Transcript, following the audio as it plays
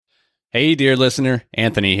Hey, dear listener,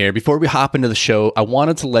 Anthony here. Before we hop into the show, I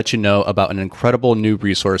wanted to let you know about an incredible new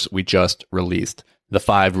resource we just released, The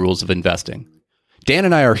 5 Rules of Investing. Dan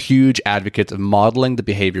and I are huge advocates of modeling the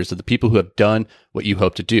behaviors of the people who have done what you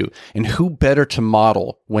hope to do. And who better to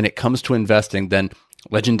model when it comes to investing than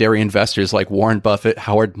legendary investors like Warren Buffett,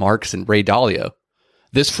 Howard Marks, and Ray Dalio?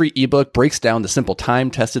 This free ebook breaks down the simple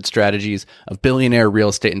time-tested strategies of billionaire real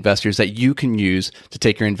estate investors that you can use to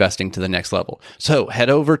take your investing to the next level. So head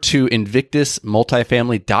over to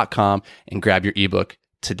invictusmultifamily.com and grab your ebook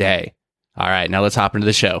today. All right, now let's hop into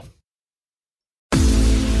the show.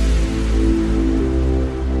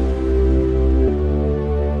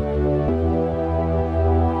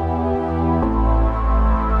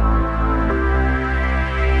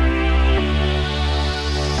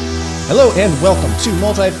 Hello and welcome to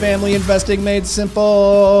Multifamily Investing Made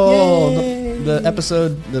Simple. The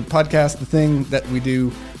episode, the podcast, the thing that we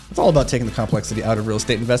do. It's all about taking the complexity out of real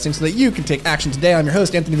estate investing so that you can take action today. I'm your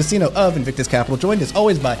host, Anthony Vicino of Invictus Capital, joined as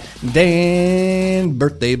always by Dan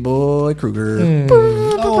Birthday Boy Kruger. There's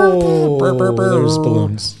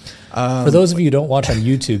balloons. For those of you who don't watch on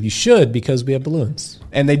YouTube, you should, because we have balloons.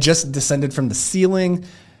 And they just descended from the ceiling.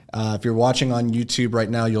 If you're watching on YouTube right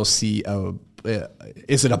now, you'll see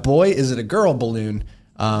is it a boy? Is it a girl balloon?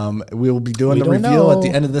 We will be doing the reveal at the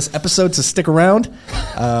end of this episode, so stick around.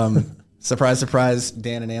 Surprise, surprise,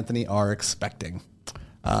 Dan and Anthony are expecting.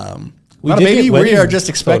 We are just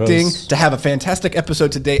expecting to have a fantastic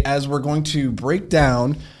episode today, as we're going to break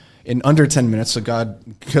down in under 10 minutes, so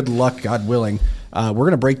good luck, God willing. We're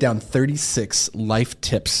going to break down 36 life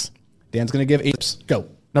tips. Dan's going to give 8 tips. Go.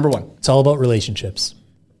 Number 1. It's all about relationships.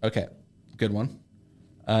 Okay. Good one.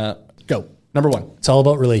 Go. Number 1. It's all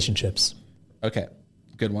about relationships. Okay.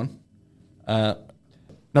 Good one.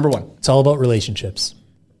 Number 1. It's all about relationships.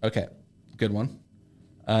 Okay. Good one.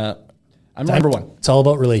 Number 1. It's all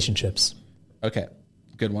about relationships. Okay.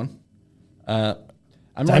 Good one.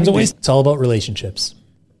 Time's a waste. It's all about relationships.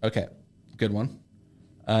 Okay. Good one.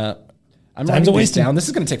 I'm Time's a waste. Down. This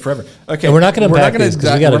is going to take forever. Okay. And we're not going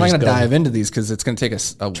to dive into these because it's going to take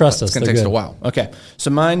us. Trust us. It's going to take us a while. Okay. So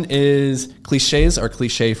mine is cliches are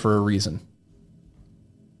cliche for a reason.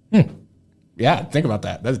 Yeah. Think about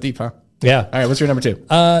that. That's deep, huh? Yeah. All right. What's your number 2?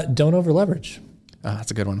 Don't over leverage.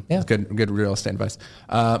 That's a good one. Yeah. That's good real estate advice.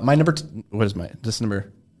 My number. What is my? This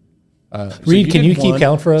number. Reed, can you keep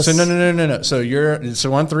count for us? So no. So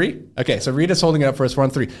we're on 3. Okay, so Reed is holding it up for us. We're on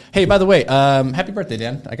 3. Hey, by the way, happy birthday,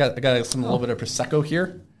 Dan! I got a little bit of prosecco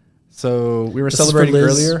here. So we were celebrating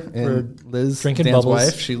earlier, and Liz, drinking Dan's bubbles.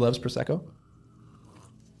 wife, she loves prosecco.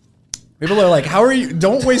 People are like, "How are you?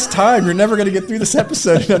 Don't waste time. You're never going to get through this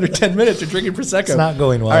episode in under 10 minutes. You're drinking prosecco. It's not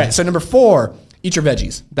going well." All right. So number 4, eat your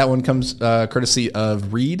veggies. That one comes courtesy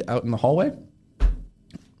of Reed out in the hallway.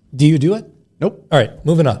 Do you do it? Nope. All right,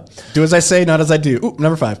 moving on. Do as I say, not as I do. Ooh,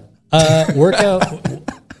 number 5.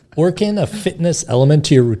 Work in a fitness element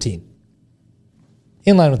to your routine.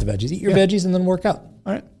 In line with the veggies. Eat your veggies and then work out.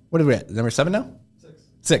 All right. What are we at? Number 7 now?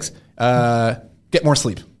 6. Get more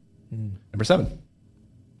sleep. Number 7.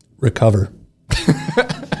 Recover.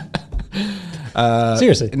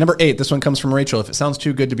 Seriously. Number 8. This one comes from Rachel. If it sounds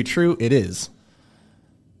too good to be true, it is.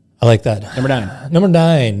 I like that. Number 9. Number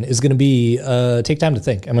 9 is going to be take time to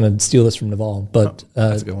think. I'm going to steal this from Naval, but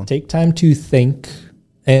that's a good one. Take time to think,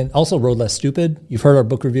 and also Road Less Stupid. You've heard our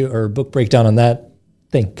book review or book breakdown on that.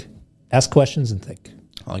 Think, ask questions, and think.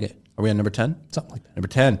 I like it. Are we on number 10? Something like that. Number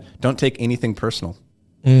 10. Don't take anything personal.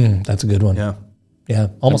 That's a good one. Yeah.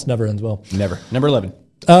 Almost never ends well. Never. Number 11.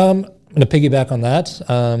 I'm going to piggyback on that.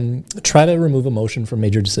 Try to remove emotion from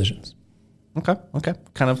major decisions. Okay.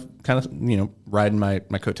 Kind of, riding my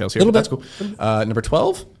coattails here. That's cool. Number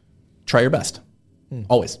 12, try your best.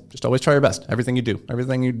 Always try your best. Everything you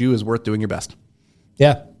do is worth doing your best.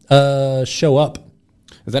 Yeah. Show up.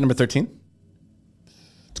 Is that number 13?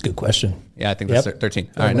 It's a good question. Yeah, I think that's 13.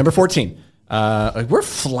 All right. Number 14. We're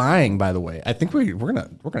flying, by the way. I think we're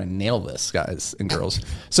gonna nail this, guys and girls.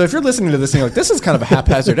 So if you're listening to this and you're like, this is kind of a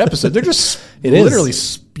haphazard episode, they're just literally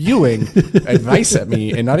spewing advice at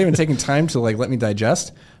me and not even taking time to let me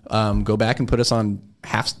digest. Go back and put us on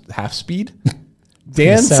half speed.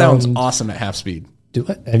 Dan sounds awesome at half speed. Do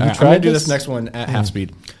it. Have you tried? I'm gonna do this next one at half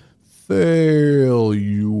speed. Fail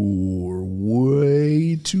your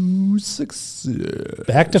way to success.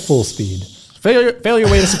 Back to full speed. Fail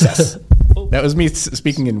your way to success. That was me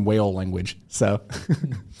speaking in whale language. So, all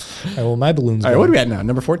right, well, my balloon's all right, what are we at now?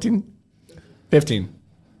 Number 14? 15.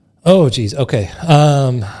 Oh, geez. Okay. We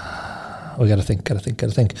got to think.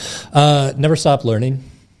 Never stop learning.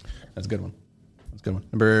 That's a good one.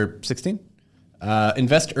 Number 16?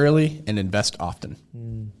 Invest early and invest often.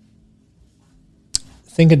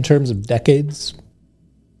 think in terms of decades.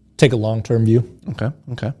 Take a long-term view.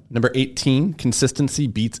 Okay. Number 18, consistency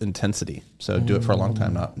beats intensity. So do it for a long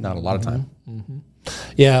time, not a lot of time.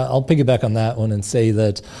 Yeah, I'll piggyback on that one and say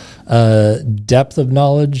that depth of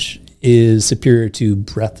knowledge is superior to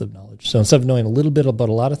breadth of knowledge. So instead of knowing a little bit about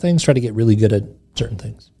a lot of things, try to get really good at certain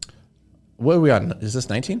things. What are we on? Is this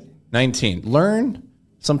 19? 19. Learn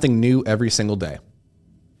something new every single day.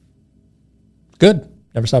 Good.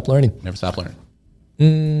 Never stop learning. Never stop learning.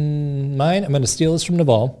 Mine, I'm going to steal this from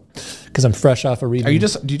Naval because I'm fresh off a reading. Do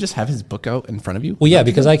you just have his book out in front of you? Well, yeah,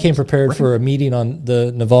 because I came prepared for a meeting on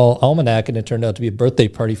the Naval Almanac, and it turned out to be a birthday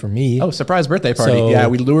party for me. Oh, surprise birthday party. So- Yeah,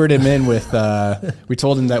 we lured him in with, we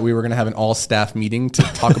told him that we were going to have an all-staff meeting to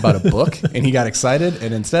talk about a book, and he got excited,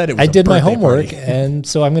 and instead it was I did my homework, party. and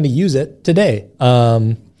so I'm going to use it today.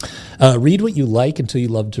 Read what you like until you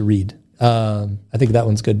love to read. I think that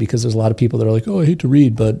one's good because there's a lot of people that are like, oh, I hate to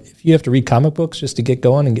read, but if you have to read comic books just to get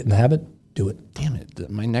going and get in the habit, do it. Damn it.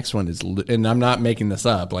 My next one is, and I'm not making this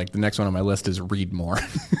up, like the next one on my list is read more.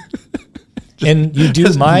 And you do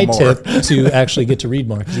Just my more. tip to actually get to read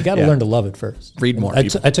more because you got to Yeah. learn to love it first. Read more, I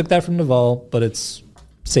people. took that from Naval, but it's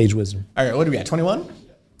sage wisdom. All right, what are we at, 21?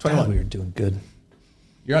 21. We were doing good.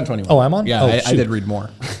 You're on 21. Oh, I'm on? Yeah, Oh, I shoot. did read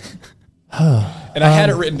more. And I had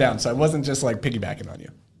it written down, so I wasn't just like piggybacking on you.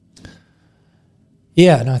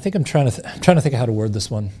 Yeah, no, I think I'm trying to think of how to word this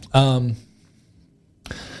one.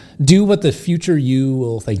 Do what the future you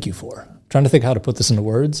will thank you for. Trying to think how to put this into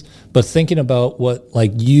words, but thinking about what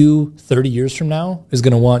like you 30 years from now is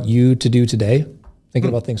going to want you to do today. Thinking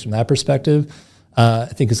about things from that perspective, I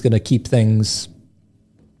think it's going to keep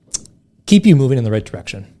you moving in the right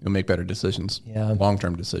direction. You'll make better decisions. Yeah.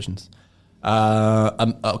 Long-term decisions.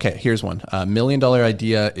 Okay, here's one. $1 million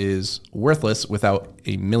idea is worthless without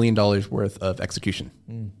 $1 million worth of execution.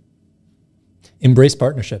 Embrace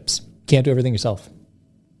partnerships. Can't do everything yourself.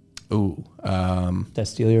 Ooh. Did I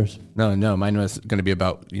steal yours? No, mine was going to be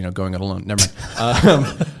about, going it alone. Never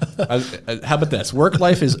mind. How about this? Work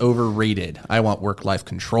life is overrated. I want work-life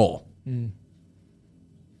control.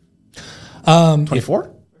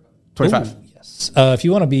 24? 25. Yes. If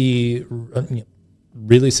you want to be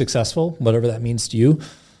really successful, whatever that means to you,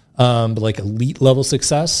 but like elite level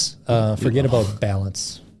success, forget about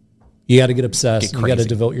balance. You got to get obsessed. Get You got to crazy.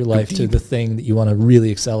 devote your life to the thing that you want to really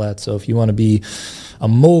excel at. So if you want to be a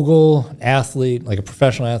mogul, an athlete, like a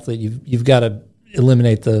professional athlete, you've got to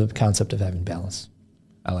eliminate the concept of having balance.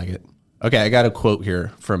 I like it. Okay, I got a quote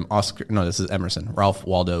here from this is Emerson, Ralph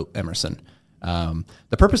Waldo Emerson.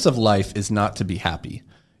 The purpose of life is not to be happy.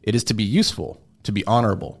 It is to be useful, to be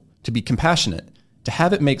honorable, to be compassionate, to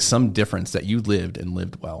have it make some difference that you lived and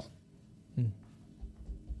lived well.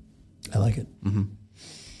 I like it.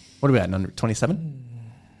 What are we at, number 27?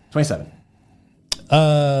 27.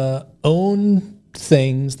 Own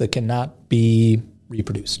things that cannot be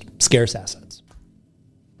reproduced. Scarce assets.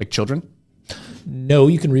 Like children? No,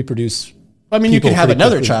 you can reproduce. I mean, you people can have pretty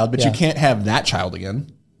another quickly. child, but Yeah. you can't have that child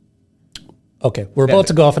again. Okay, we're about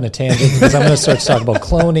to go off on a tangent because I'm going to start to talk about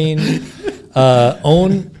cloning.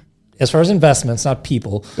 Own, as far as investments, not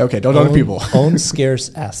people. Okay, don't own people. Own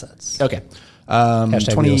scarce assets. Okay.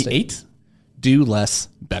 Hashtag real estate. 28. Do less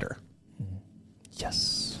better.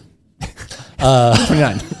 Yes.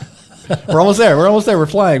 29. We're almost there. We're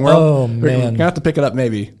flying. Oh, We're man. going to have to pick it up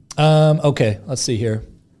maybe. Okay, let's see here.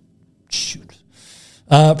 Shoot.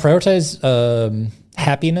 Prioritize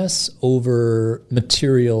happiness over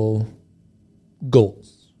material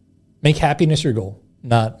goals. Make happiness your goal,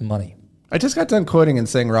 not money. I just got done quoting and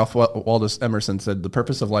saying Ralph Waldo Emerson said, the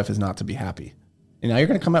purpose of life is not to be happy. And now you're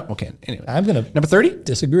going to come up. Okay, anyway. I'm going to Number 30?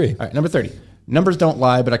 disagree. All right, number 30. Numbers don't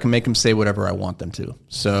lie, but I can make them say whatever I want them to.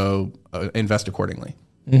 So invest accordingly.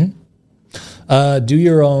 Do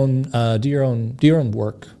your own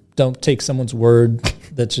work. Don't take someone's word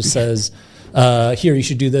that just says, here, you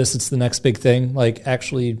should do this. It's the next big thing. Like,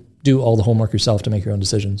 actually do all the homework yourself to make your own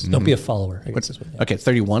decisions. Don't be a follower. I guess is what, yeah. Okay,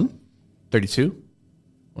 31, 32,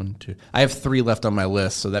 1, 2. I have 3 left on my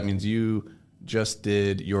list, so that means you just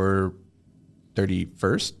did your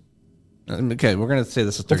 31st. Okay, we're going to say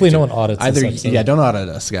this is 32. Hopefully no one audits this episode. Yeah, don't audit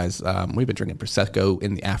us, guys. We've been drinking Prosecco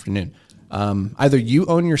in the afternoon. Either you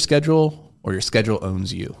own your schedule or your schedule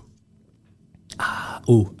owns you.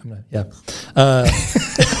 Ooh, yeah.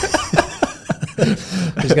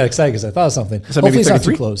 I just got excited because I thought of something. So maybe Hopefully it's not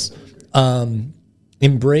 33? too close.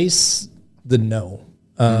 Embrace the no.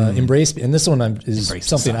 Embrace, and this one is Embrace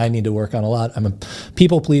something I need to work on a lot. I'm a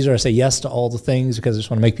people pleaser. I say yes to all the things because I just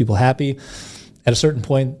want to make people happy. At a certain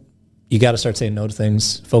point, you got to start saying no to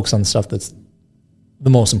things. Focus on the stuff that's the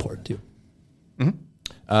most important to you.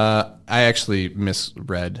 I actually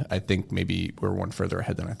misread. I think maybe we're one further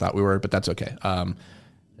ahead than I thought we were, but that's okay.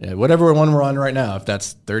 Whatever one we're on right now, if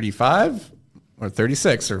that's 35 or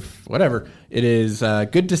 36 or whatever, it is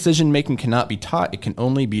good decision making cannot be taught. It can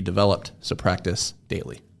only be developed. So practice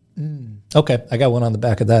daily. Okay, I got one on the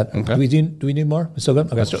back of that. Okay. Do we need more? We still good?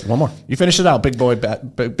 Okay. Let's do it. One more. You finish it out, big boy,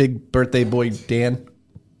 big birthday boy, Dan.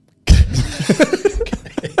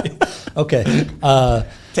 Okay.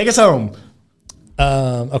 Take us home.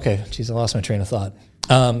 Okay. Jeez, I lost my train of thought.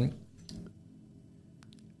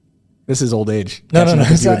 This is old age. No.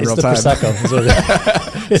 It's the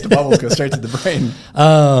Prosecco. It's the bubbles go straight to the brain.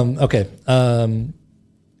 Okay.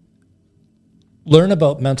 Learn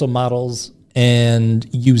about mental models and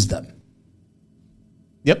use them.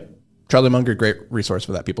 Yep. Charlie Munger, great resource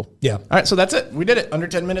for that, people. Yeah. All right, so that's it. We did it. Under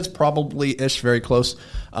 10 minutes, probably-ish, very close.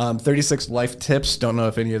 36 life tips. Don't know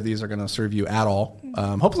if any of these are going to serve you at all.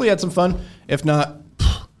 Hopefully you had some fun. If not,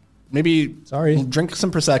 maybe drink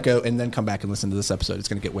some Prosecco and then come back and listen to this episode. It's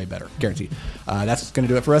going to get way better. Guaranteed. That's going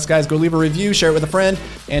to do it for us, guys. Go leave a review, share it with a friend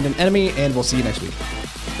and an enemy, and we'll see you next week.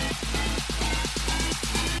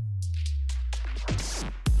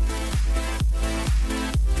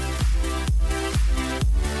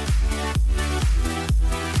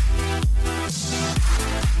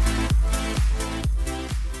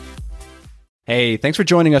 Hey, thanks for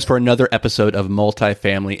joining us for another episode of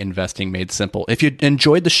Multifamily Investing Made Simple. If you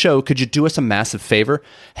enjoyed the show, could you do us a massive favor?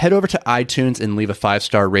 Head over to iTunes and leave a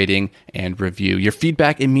 5-star rating and review. Your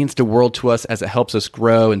feedback, it means the world to us as it helps us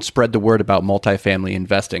grow and spread the word about multifamily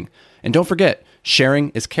investing. And don't forget,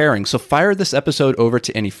 sharing is caring. So fire this episode over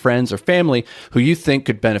to any friends or family who you think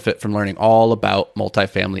could benefit from learning all about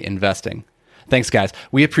multifamily investing. Thanks, guys.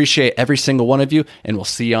 We appreciate every single one of you, and we'll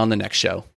see you on the next show.